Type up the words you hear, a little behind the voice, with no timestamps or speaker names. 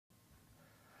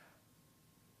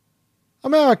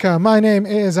America, my name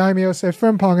is Yosef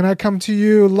Frimpong, and I come to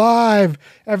you live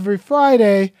every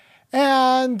Friday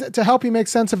and to help you make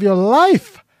sense of your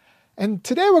life. And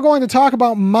today we're going to talk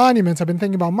about monuments. I've been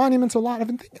thinking about monuments a lot. I've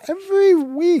been thinking every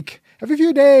week, every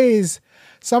few days,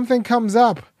 something comes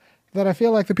up that I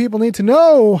feel like the people need to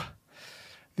know.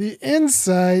 The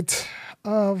insight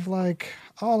of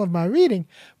all of my reading.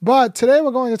 But today we're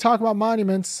going to talk about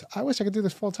monuments. I wish I could do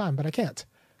this full time, but I can't.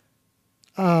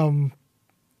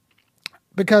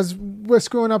 Because we're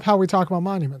screwing up how we talk about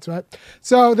monuments, right?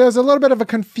 So there's a little bit of a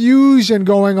confusion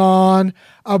going on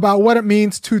about what it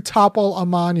means to topple a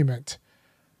monument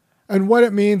and what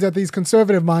it means that these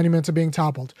conservative monuments are being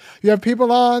toppled. You have people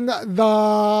on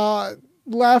the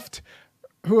left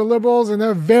who are liberals and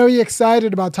they're very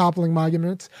excited about toppling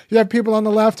monuments. You have people on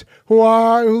the left who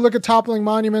look at toppling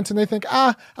monuments and they think,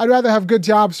 I'd rather have good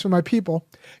jobs for my people.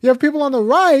 You have people on the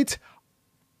right.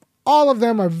 All of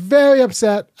them are very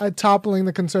upset at toppling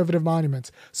the conservative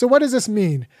monuments. So what does this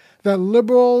mean? That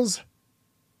liberals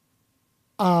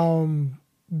are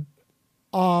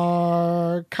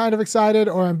kind of excited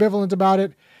or ambivalent about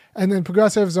it, and then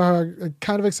progressives are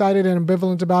kind of excited and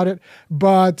ambivalent about it,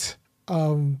 but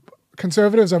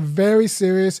conservatives are very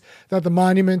serious that the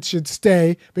monument should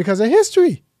stay because of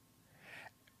history.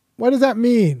 What does that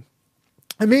mean?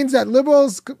 It means that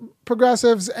liberals,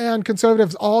 progressives, and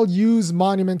conservatives all use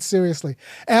monuments seriously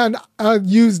and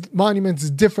use monuments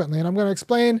differently. And I'm going to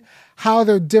explain how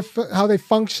they're different, how they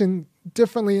function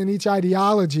differently in each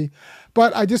ideology.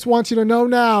 But I just want you to know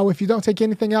now, if you don't take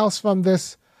anything else from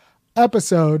this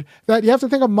episode, that you have to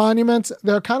think of monuments.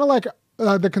 They're kind of like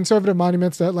the conservative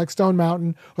monuments, that like Stone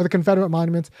Mountain or the Confederate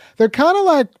monuments. They're kind of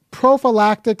like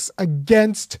prophylactics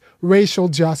against racial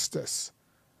justice.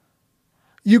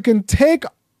 You can take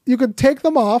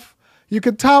them off, you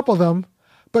could topple them,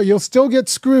 but you'll still get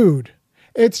screwed.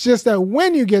 It's just that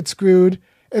when you get screwed,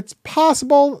 it's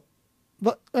possible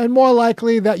and more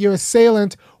likely that your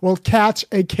assailant will catch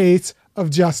a case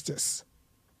of justice.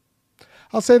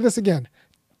 I'll say this again.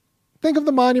 Think of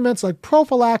the monuments like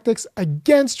prophylactics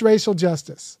against racial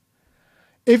justice.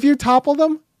 If you topple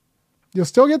them, you'll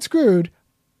still get screwed,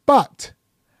 but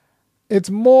it's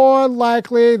more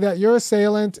likely that your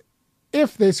assailant,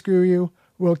 if they screw you,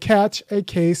 will catch a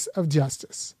case of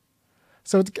justice.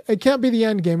 So it can't be the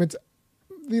end game.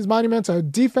 These monuments are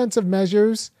defensive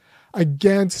measures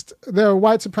they're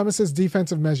white supremacist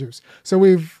defensive measures. So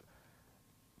we've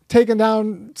taken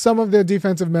down some of their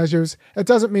defensive measures. It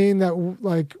doesn't mean that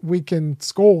we can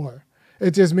score.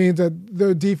 It just means that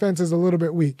their defense is a little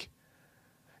bit weak.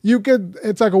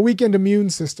 It's like a weakened immune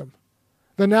system.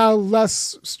 They're now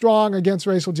less strong against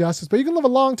racial justice, but you can live a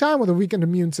long time with a weakened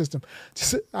immune system.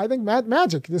 I think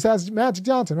Magic. This has Magic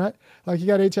Johnson, right? Like he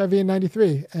got HIV in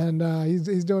 '93, and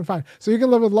he's doing fine. So you can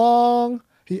live a long.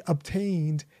 He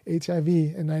obtained HIV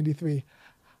in '93.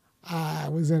 I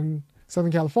was in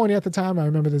Southern California at the time. I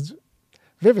remember this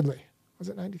vividly. Was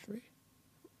it '93?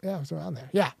 Yeah, it was around there.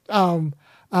 Yeah.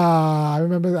 I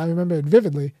remember it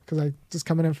vividly because I just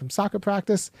coming in from soccer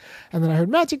practice, and then I heard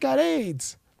Magic got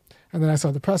AIDS. And then I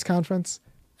saw the press conference,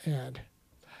 and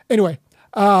anyway,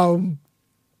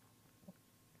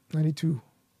 92.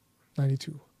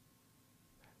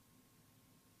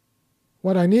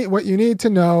 What you need to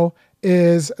know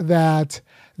is that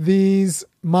these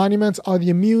monuments are the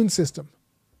immune system.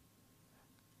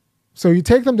 So you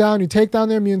take them down, you take down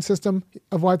the immune system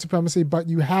of white supremacy, but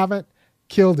you haven't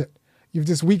killed it. You've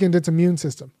just weakened its immune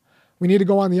system. We need to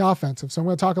go on the offensive. So I'm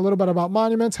going to talk a little bit about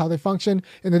monuments, how they function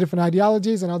in the different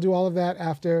ideologies, and I'll do all of that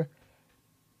after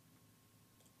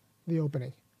the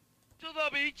opening. Yeah.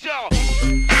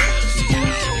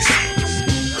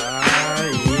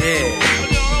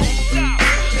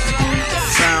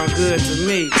 Sound good to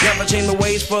me. Never change the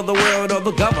ways for the world or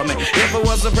the government. If I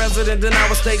was the president, then I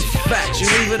would state facts. You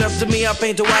leave it up to me, I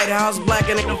paint the White House black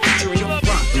and ain't no future in your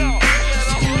front.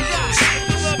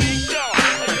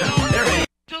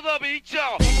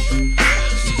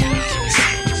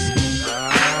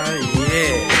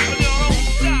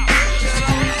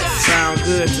 Sound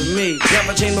good to me.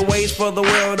 Never change the ways for the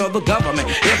world or the government.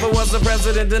 If I was the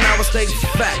president, then I would state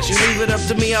facts. You leave it up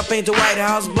to me, I paint the White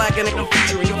House black and ain't no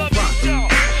future in your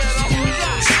front.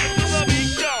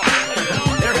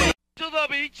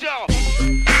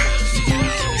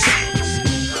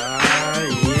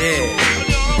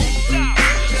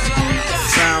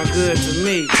 Sound good to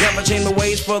me. Never change the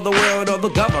ways for the world or the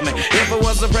government. If I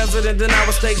was the president, then I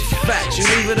would state facts. You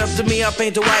leave it up to me, I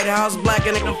paint the White House black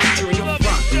and ain't no future in your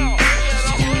front.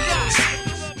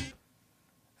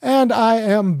 And I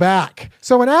am back.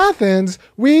 So in Athens,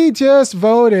 we just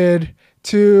voted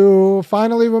to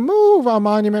finally remove our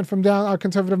monument from our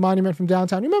conservative monument from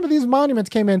downtown. Remember, these monuments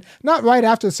came in not right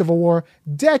after the Civil War,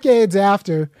 decades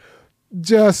after,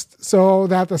 just so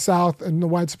that the South and the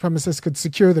white supremacists could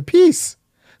secure the peace.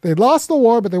 They'd lost the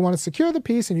war, but they want to secure the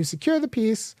peace, and you secure the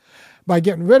peace by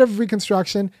getting rid of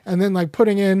Reconstruction and then like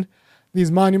putting in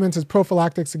these monuments as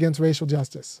prophylactics against racial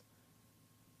justice.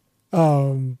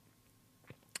 So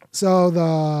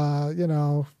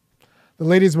the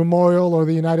Ladies Memorial or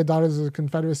the United Daughters of the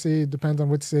Confederacy, depends on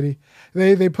which city,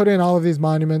 they put in all of these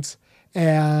monuments,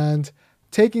 and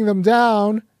taking them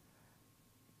down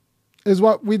is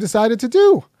what we decided to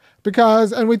do.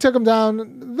 And we took them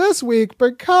down this week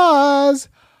because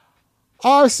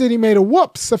our city made a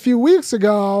whoops a few weeks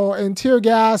ago and tear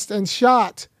gassed and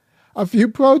shot a few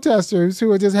protesters who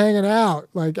were just hanging out,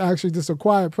 like actually just a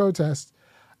quiet protest.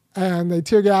 And they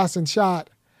tear gassed and shot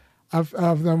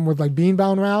of them with like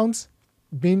beanbag rounds.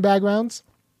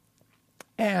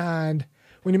 And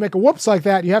when you make a whoops like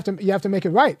that, you have to make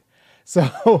it right.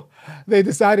 So they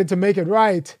decided to make it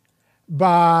right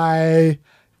by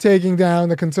taking down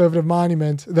the conservative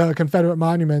monument, the Confederate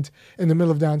monument in the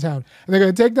middle of downtown. And they're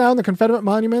going to take down the Confederate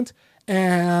monument,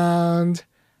 and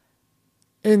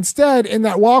instead, in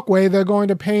that walkway, they're going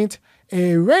to paint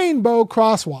a rainbow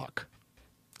crosswalk.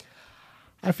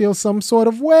 I feel some sort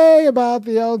of way about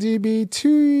the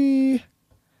LGBT,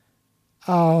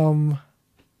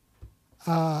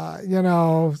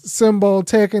 symbol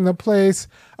taking the place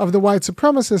of the white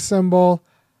supremacist symbol,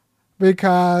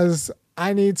 because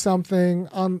I need something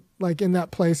in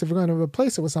that place. If we're going to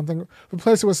replace it with something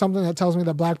that tells me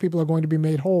that black people are going to be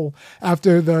made whole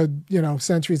after the,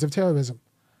 centuries of terrorism.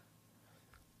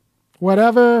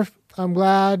 Whatever, I'm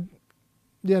glad,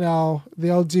 the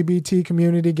LGBT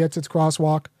community gets its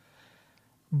crosswalk,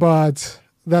 but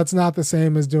that's not the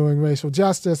same as doing racial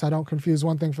justice. I don't confuse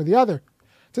one thing for the other.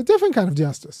 It's a different kind of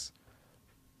justice.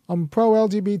 I'm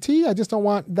pro-LGBT. I just don't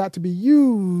want that to be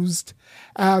used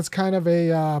as kind of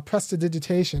a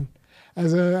prestidigitation,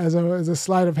 as a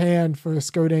sleight of hand for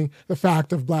skirting the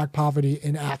fact of black poverty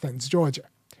in Athens, Georgia.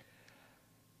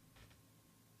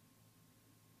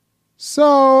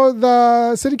 So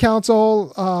the city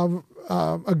council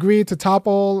agreed to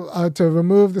to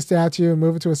remove the statue and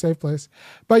move it to a safe place.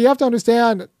 But you have to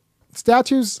understand,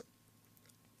 statues,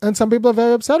 and some people are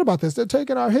very upset about this, they're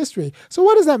taking our history. So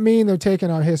what does that mean, they're taking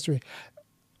our history?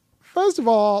 First of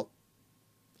all,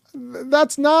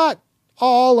 that's not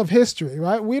all of history,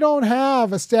 right? We don't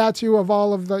have a statue of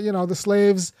all of the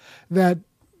slaves that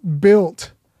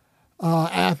built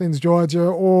Athens, Georgia,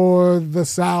 or the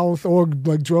South, or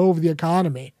like drove the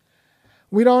economy.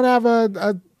 We don't have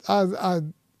a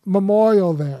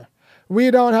memorial there.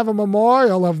 We don't have a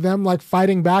memorial of them like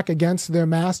fighting back against their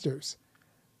masters.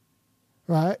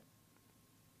 Right?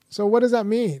 So what does that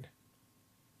mean?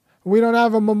 We don't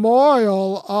have a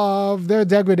memorial of their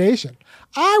degradation.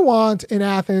 I want in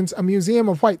Athens a museum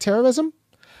of white terrorism,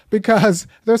 because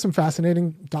there's some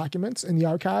fascinating documents in the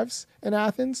archives in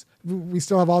Athens. We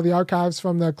still have all the archives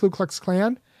from the Ku Klux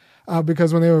Klan,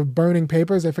 because when they were burning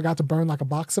papers, they forgot to burn like a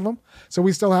box of them. So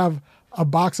we still have a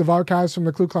box of archives from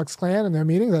the Ku Klux Klan and their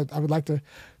meetings. I would like to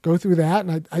go through that.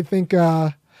 And I think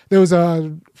there was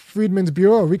a Freedmen's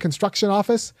Bureau, a Reconstruction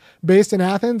office based in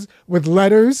Athens with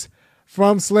letters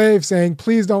from slaves saying,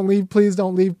 please don't leave, please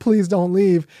don't leave, please don't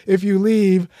leave. If you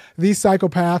leave, these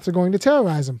psychopaths are going to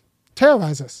terrorize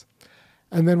us.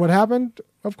 And then what happened?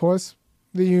 Of course,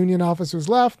 the Union officers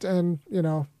left, and,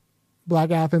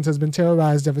 Black Athens has been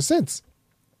terrorized ever since.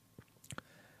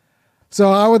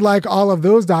 So I would like all of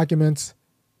those documents.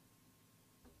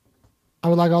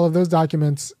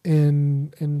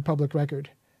 In public record,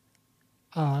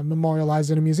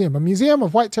 memorialized in a museum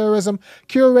of white terrorism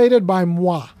curated by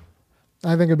moi.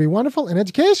 I think it'd be wonderful and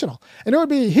educational, and it would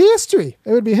be history.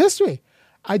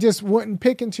 I just wouldn't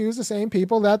pick and choose the same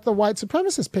people that the white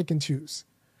supremacists pick and choose,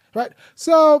 right?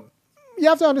 So you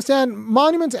have to understand,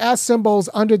 monuments as symbols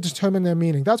underdetermine their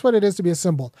meaning. That's what it is to be a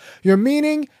symbol. Your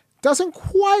meaning doesn't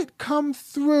quite come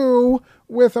through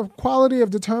with a quality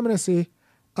of determinacy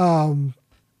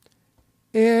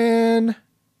in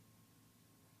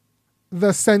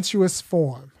the sensuous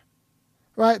form,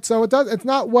 right? So it's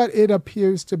not what it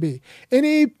appears to be.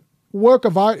 Any work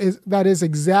of art that is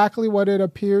exactly what it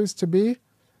appears to be,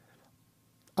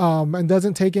 and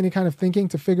doesn't take any kind of thinking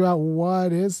to figure out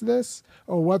what is this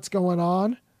or what's going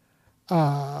on.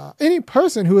 Any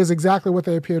person who is exactly what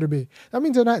they appear to be, that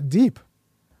means they're not deep,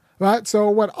 right? So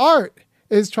what art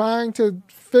is trying to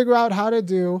figure out how to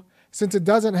do, since it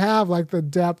doesn't have like the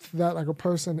depth that like a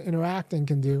person interacting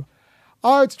can do,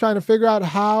 art's trying to figure out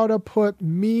how to put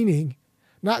meaning,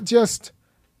 not just,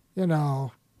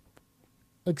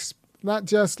 not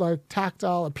just like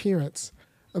tactile appearance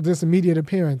of this immediate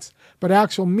appearance, but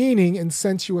actual meaning in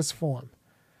sensuous form.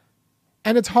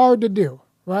 And it's hard to do,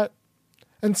 right?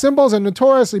 And symbols are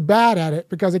notoriously bad at it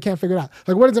because they can't figure it out.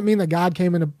 Like, what does it mean that God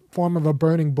came in the form of a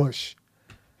burning bush?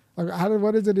 Like,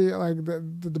 what is it, like,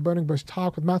 the burning bush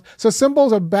talk with mouth? So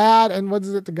symbols are bad, and what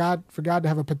is it for God to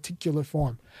have a particular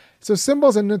form? So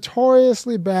symbols are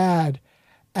notoriously bad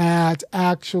at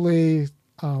actually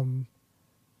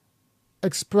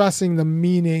expressing the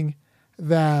meaning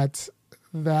that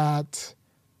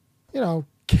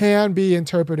can be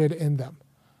interpreted in them.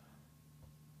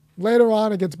 Later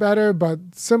on, it gets better, but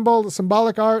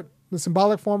symbolic art, the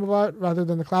symbolic form of art, rather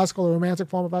than the classical or romantic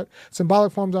form of art,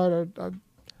 symbolic forms of art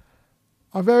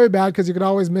are very bad because you could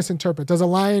always misinterpret. Does a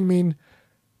lion mean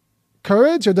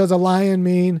courage, or does a lion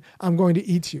mean I'm going to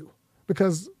eat you?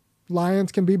 Because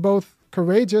lions can be both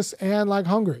courageous and like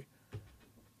hungry.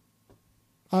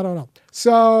 I don't know.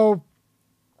 So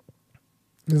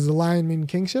does the lion mean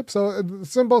kingship? So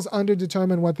symbols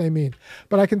underdetermine what they mean.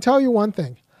 But I can tell you one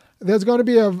thing. There's going to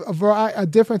be a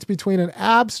difference between an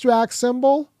abstract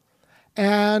symbol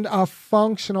and a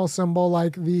functional symbol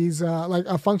like these, like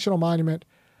a functional monument,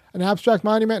 an abstract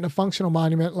monument and a functional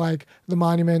monument like the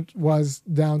monument was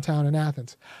downtown in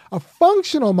Athens. A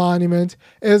functional monument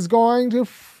is going to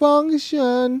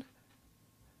function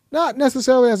not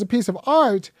necessarily as a piece of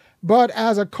art, but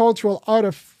as a cultural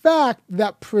artifact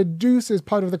that produces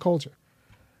part of the culture,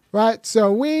 right?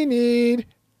 So we need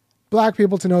black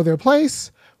people to know their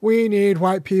place. We need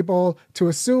white people to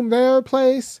assume their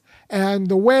place. And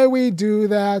the way we do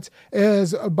that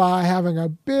is by having a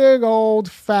big old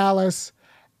phallus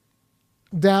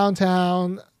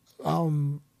downtown,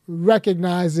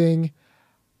 recognizing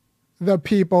the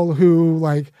people who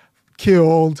like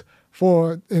killed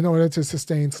in order to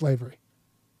sustain slavery.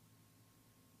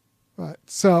 Right.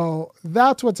 So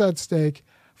that's what's at stake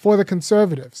for the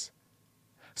conservatives.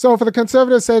 So for the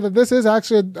conservatives say that this is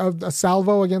actually a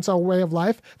salvo against our way of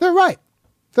life, they're right.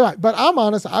 They're right. But I'm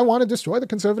honest, I want to destroy the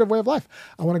conservative way of life.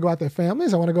 I want to go at their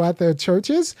families, I want to go at their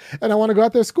churches, and I want to go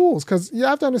at their schools. Because you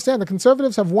have to understand, the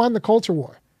conservatives have won the culture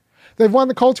war. They've won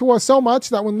the culture war so much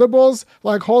that when liberals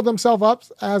like hold themselves up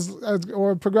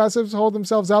or progressives hold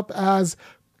themselves up as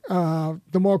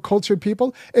the more cultured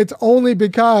people, it's only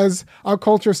because our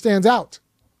culture stands out.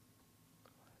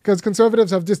 Because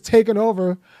conservatives have just taken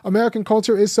over. American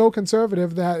culture is so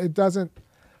conservative that it doesn't,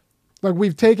 like,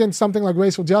 we've taken something like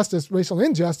racial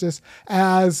injustice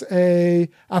as a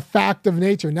fact of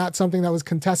nature, not something that was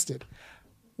contested.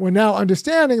 We're now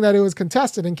understanding that it was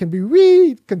contested and can be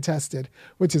recontested,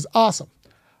 which is awesome.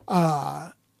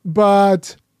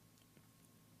 But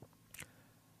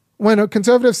when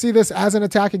conservatives see this as an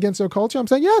attack against their culture, I'm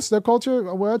saying, yes, their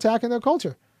culture, we're attacking their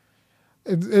culture.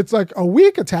 It's like a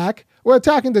weak attack. We're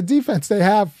attacking the defense they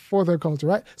have for their culture,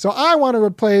 right? So I want to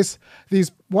replace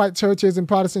these white churches and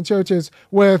Protestant churches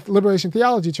with liberation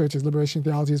theology churches. Liberation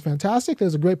theology is fantastic.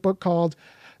 There's a great book called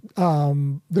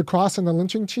The Cross and the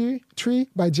Lynching Tree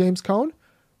by James Cone.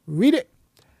 Read it.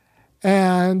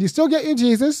 And you still get your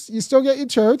Jesus. You still get your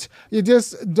church. You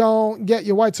just don't get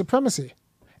your white supremacy.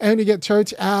 And you get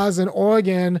church as an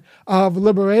organ of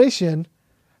liberation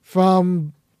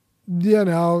from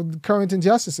current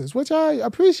injustices, which I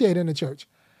appreciate in the church,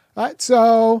 right?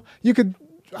 So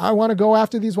I want to go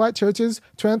after these white churches,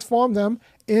 transform them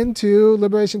into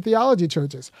liberation theology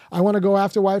churches. I want to go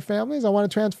after white families. I want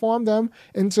to transform them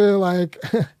into like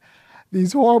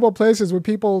these horrible places where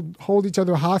people hold each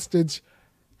other hostage,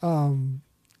 hold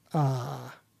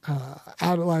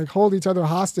each other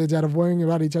hostage out of worrying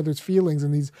about each other's feelings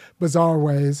in these bizarre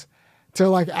ways, to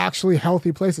like actually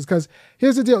healthy places. Because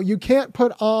here's the deal. You can't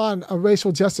put on a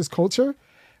racial justice culture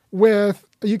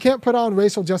you can't put on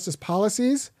racial justice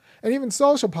policies and even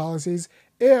social policies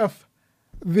if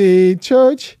the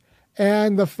church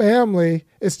and the family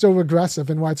is still regressive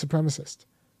and white supremacist.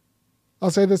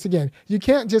 I'll say this again. You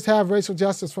can't just have racial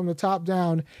justice from the top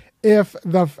down if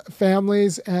the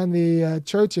families and the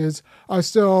churches are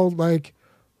still like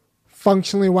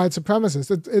functionally white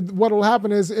supremacist. What will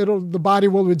happen is the body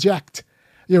will reject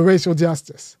your racial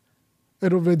justice.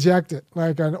 It'll reject it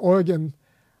like an organ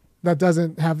that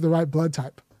doesn't have the right blood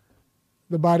type.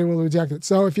 The body will reject it.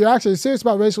 So if you're actually serious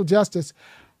about racial justice,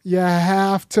 you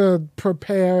have to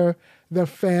prepare the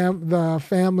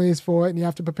families for it, and you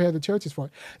have to prepare the churches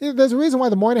for it. There's a reason why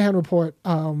the Moynihan Report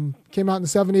came out in the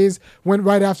 70s, went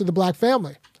right after the black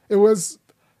family. It was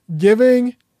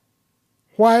giving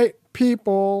white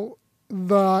people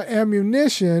the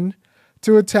ammunition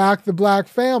to attack the black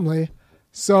family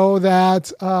so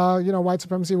that white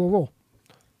supremacy will rule.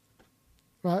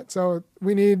 right? So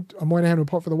we need a Moynihan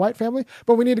report for the white family,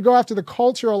 but we need to go after the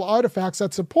cultural artifacts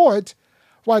that support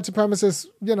white supremacists,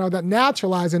 that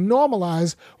naturalize and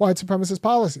normalize white supremacist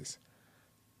policies.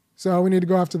 So we need to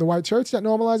go after the white church that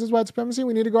normalizes white supremacy.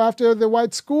 We need to go after the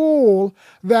white school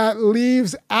that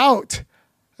leaves out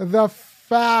the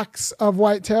facts of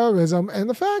white terrorism and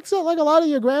the facts that, like, a lot of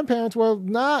your grandparents were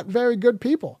not very good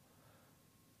people.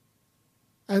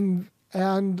 And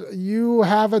you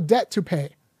have a debt to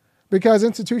pay because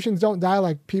institutions don't die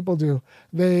like people do.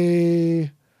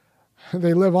 They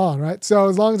live on, right? So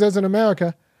as long as there's an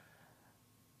America,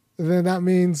 then that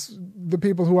means the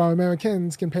people who are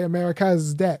Americans can pay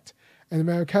America's debt. And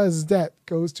America's debt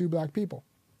goes to black people.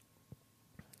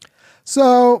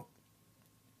 So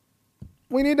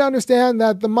we need to understand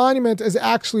that the monument is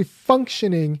actually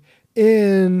functioning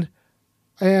in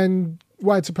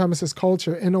white supremacist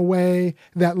culture in a way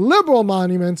that liberal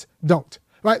monuments don't.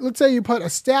 Right? Let's say you put a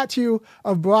statue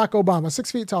of Barack Obama,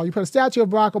 6 feet tall. You put a statue of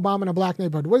Barack Obama in a black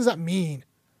neighborhood. What does that mean?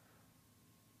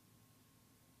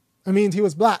 It means he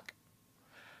was black.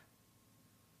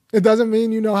 It doesn't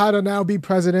mean you know how to now be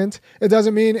president. It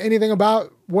doesn't mean anything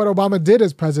about what Obama did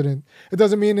as president. It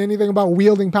doesn't mean anything about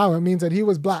wielding power. It means that he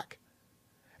was black.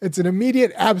 It's an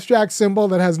immediate abstract symbol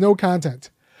that has no content.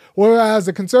 Whereas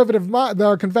the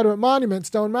Confederate monument,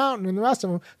 Stone Mountain, and the rest of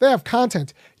them, they have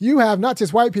content. You have not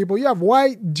just white people, you have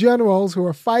white generals who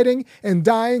are fighting and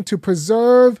dying to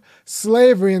preserve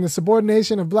slavery and the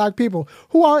subordination of black people,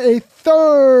 who are a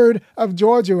third of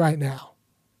Georgia right now.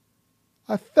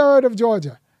 A third of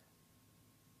Georgia.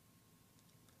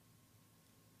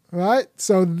 Right?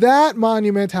 So that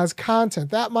monument has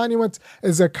content. That monument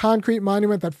is a concrete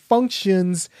monument that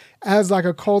functions as like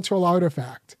a cultural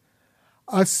artifact.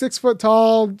 A 6 foot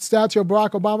tall statue of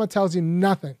Barack Obama tells you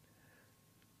nothing.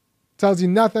 Tells you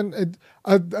nothing.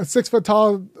 A 6 foot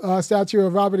tall statue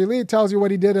of Robert E. Lee tells you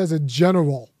what he did as a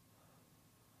general.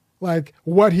 Like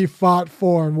what he fought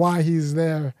for and why he's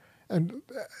there. And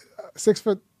a 6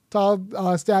 foot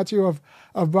tall statue of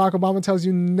Barack Obama tells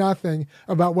you nothing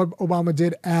about what Obama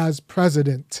did as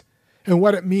president and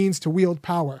what it means to wield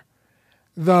power.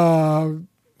 The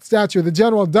statue of the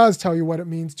general does tell you what it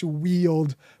means to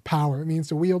wield power. It means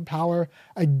to wield power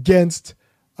against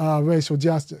racial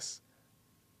justice.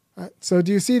 Right? So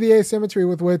do you see the asymmetry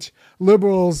with which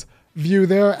liberals view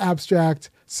their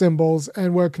abstract symbols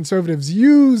and where conservatives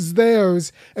use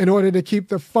theirs in order to keep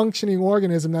the functioning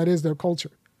organism that is their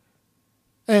culture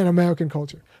and American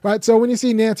culture, right? So when you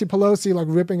see Nancy Pelosi like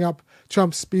ripping up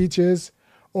Trump's speeches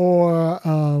or,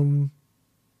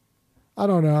 I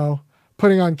don't know,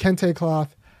 putting on kente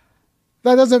cloth,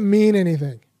 that doesn't mean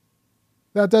anything.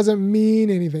 That doesn't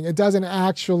mean anything. It doesn't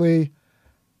actually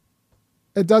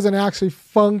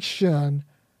function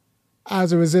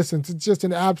as a resistance. It's just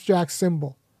an abstract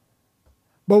symbol.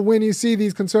 But when you see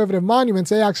these conservative monuments,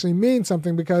 they actually mean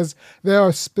something because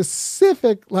their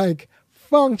specific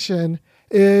function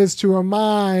is to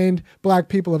remind black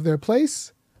people of their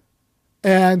place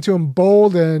and to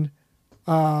embolden,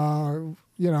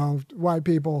 white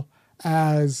people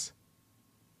as,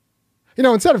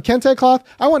 instead of kente cloth,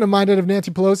 I want to remind it of Nancy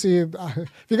Pelosi. If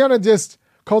you're going to just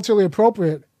culturally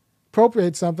appropriate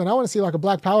something, I want to see like a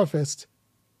black power fist.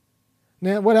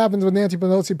 What happens when Nancy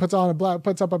Pelosi puts on a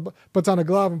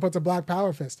glove and puts a black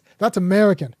power fist? That's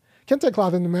American. Kente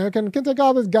cloth is American. Kente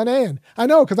cloth is Ghanaian. I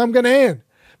know because I'm Ghanaian.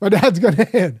 My dad's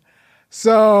Ghanaian.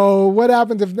 So what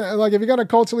happens if you're going to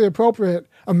culturally appropriate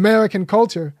American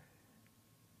culture,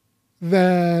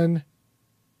 then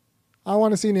I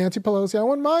want to see Nancy Pelosi. I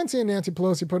wouldn't mind seeing Nancy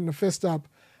Pelosi putting a fist up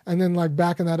and then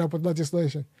backing that up with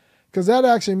legislation because that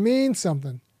actually means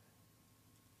something.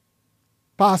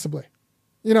 Possibly.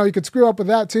 You could screw up with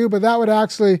that too, but that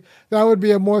would be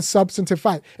a more substantive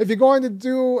fight. If you're going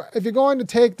to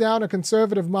take down a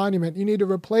conservative monument, you need to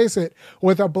replace it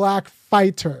with a black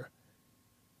fighter,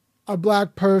 a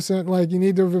black person. You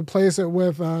need to replace it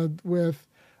with I'll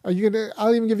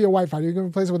even give you a white fighter. You can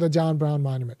replace it with a John Brown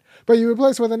monument, but you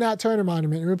replace it with a Nat Turner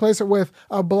monument. You replace it with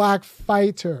a black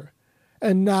fighter,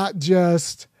 and not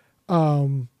just not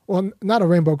a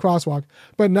rainbow crosswalk,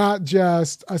 but not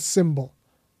just a symbol.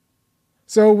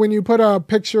 So when you put a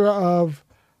picture of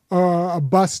a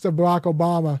bust of Barack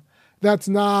Obama, that's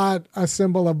not a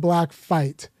symbol of black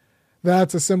fight.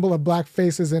 That's a symbol of black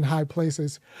faces in high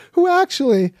places, who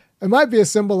actually, it might be a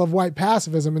symbol of white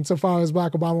pacifism insofar as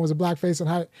Barack Obama was a black face in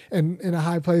a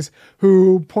high place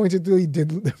who pointedly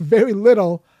did very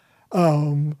little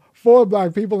for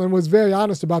black people and was very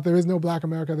honest about there is no black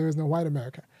America, there is no white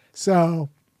America. So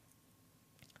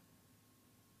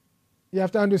You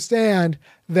have to understand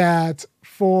that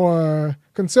for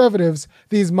conservatives,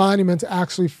 these monuments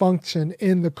actually function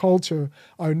in the culture,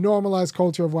 our normalized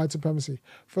culture of white supremacy.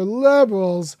 For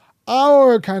liberals,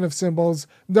 our kind of symbols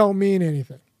don't mean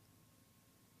anything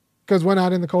because we're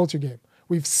not in the culture game.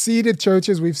 We've ceded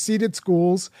churches, we've ceded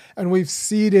schools, and we've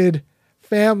ceded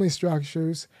family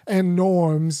structures and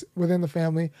norms within the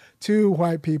family to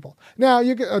white people. Now,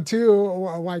 you could, to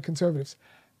white conservatives.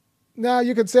 Now,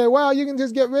 you could say, well, you can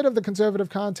just get rid of the conservative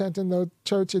content in the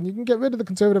church, and you can get rid of the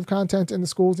conservative content in the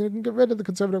schools, and you can get rid of the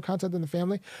conservative content in the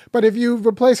family. But if you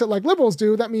replace it like liberals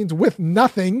do, that means with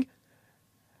nothing.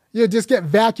 You just get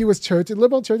vacuous churches.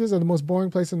 Liberal churches are the most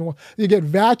boring place in the world. You get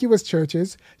vacuous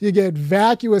churches, you get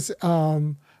vacuous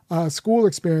school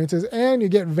experiences, and you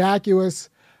get vacuous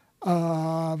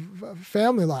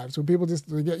family lives where people just,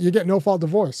 you get no-fault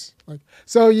divorce.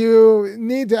 So you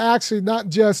need to actually not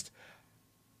just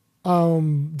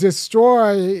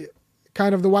destroy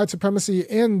kind of the white supremacy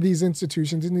in these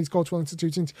institutions, in these cultural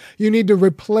institutions. You need to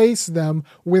replace them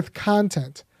with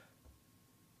content.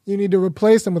 You need to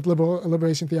replace them with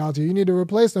liberation theology. You need to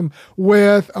replace them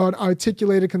with an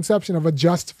articulated conception of a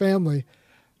just family.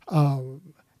 And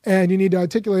you need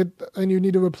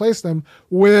to replace them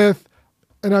with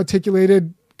an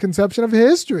articulated conception of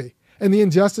history and the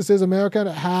injustices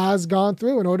America has gone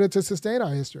through in order to sustain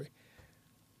our history,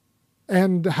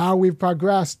 and how we've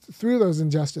progressed through those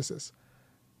injustices,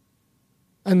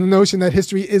 and the notion that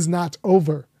history is not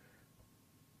over.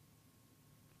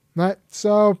 Right?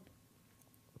 So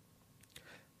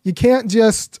you can't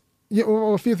just,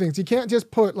 a few things. You can't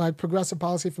just put like progressive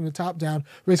policy from the top down,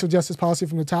 racial justice policy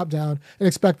from the top down, and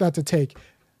expect that to take,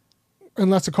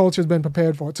 unless the culture has been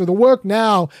prepared for it. So the work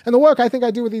now, and the work I think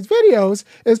I do with these videos,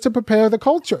 is to prepare the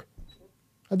culture.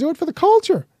 I do it for the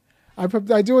culture. I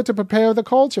do it to prepare the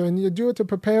culture, and you do it to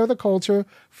prepare the culture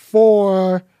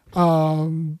for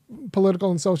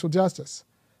political and social justice,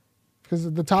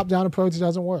 because the top-down approach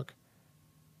doesn't work.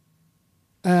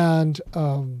 And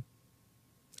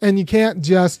you can't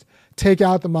just take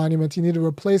out the monuments. You need to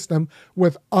replace them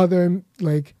with other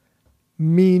like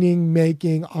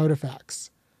meaning-making artifacts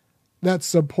that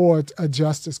support a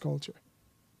justice culture.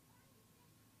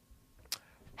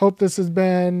 Hope this has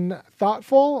been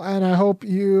thoughtful, and I hope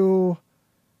you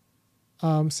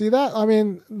see that. I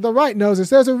mean, the right knows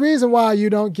this. There's a reason why you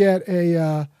don't get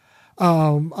a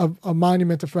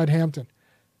monument to Fred Hampton.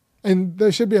 And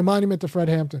there should be a monument to Fred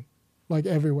Hampton, like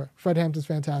everywhere. Fred Hampton's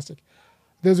fantastic.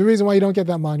 There's a reason why you don't get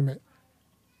that monument.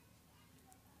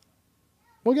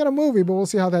 We'll get a movie, but we'll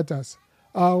see how that does.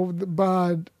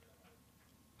 But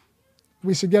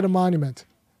we should get a monument.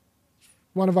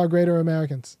 One of our greater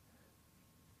Americans.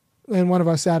 And one of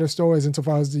our sadder stories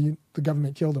insofar as the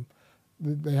government killed him.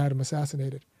 They had him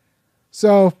assassinated.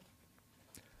 So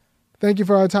thank you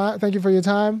for our time. Thank you for your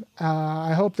time.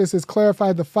 I hope this has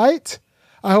clarified the fight.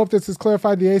 I hope this has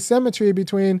clarified the asymmetry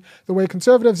between the way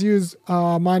conservatives use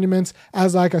monuments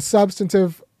as like a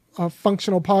substantive,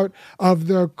 functional part of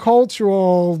the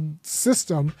cultural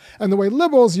system, and the way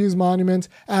liberals use monuments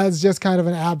as just kind of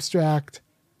an abstract,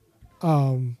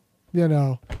 an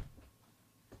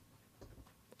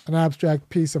abstract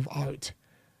piece of art,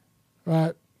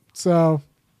 right? So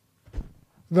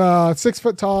the 6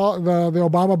 foot tall, the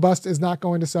Obama bust is not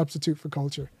going to substitute for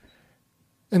culture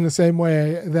in the same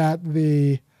way that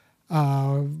the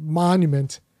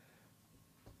monument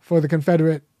for the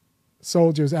Confederate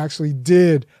soldiers actually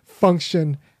did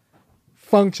function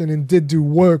and did do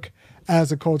work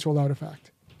as a cultural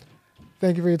artifact.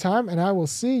 Thank you for your time, and I will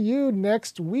see you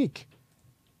next week.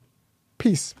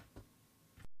 Peace.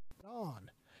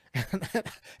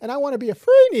 And I want to be a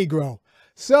free Negro.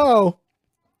 So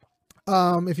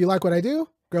if you like what I do,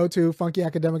 go to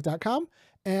funkyacademic.com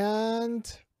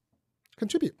and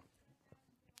contribute.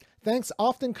 Thanks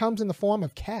often comes in the form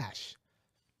of cash,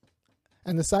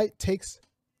 and the site takes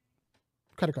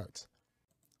credit cards.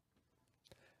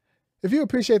 If you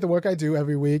appreciate the work I do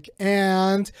every week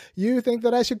and you think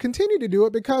that I should continue to do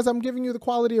it because I'm giving you the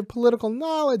quality of political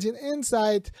knowledge and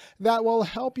insight that will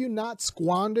help you not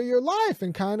squander your life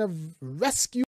and kind of rescue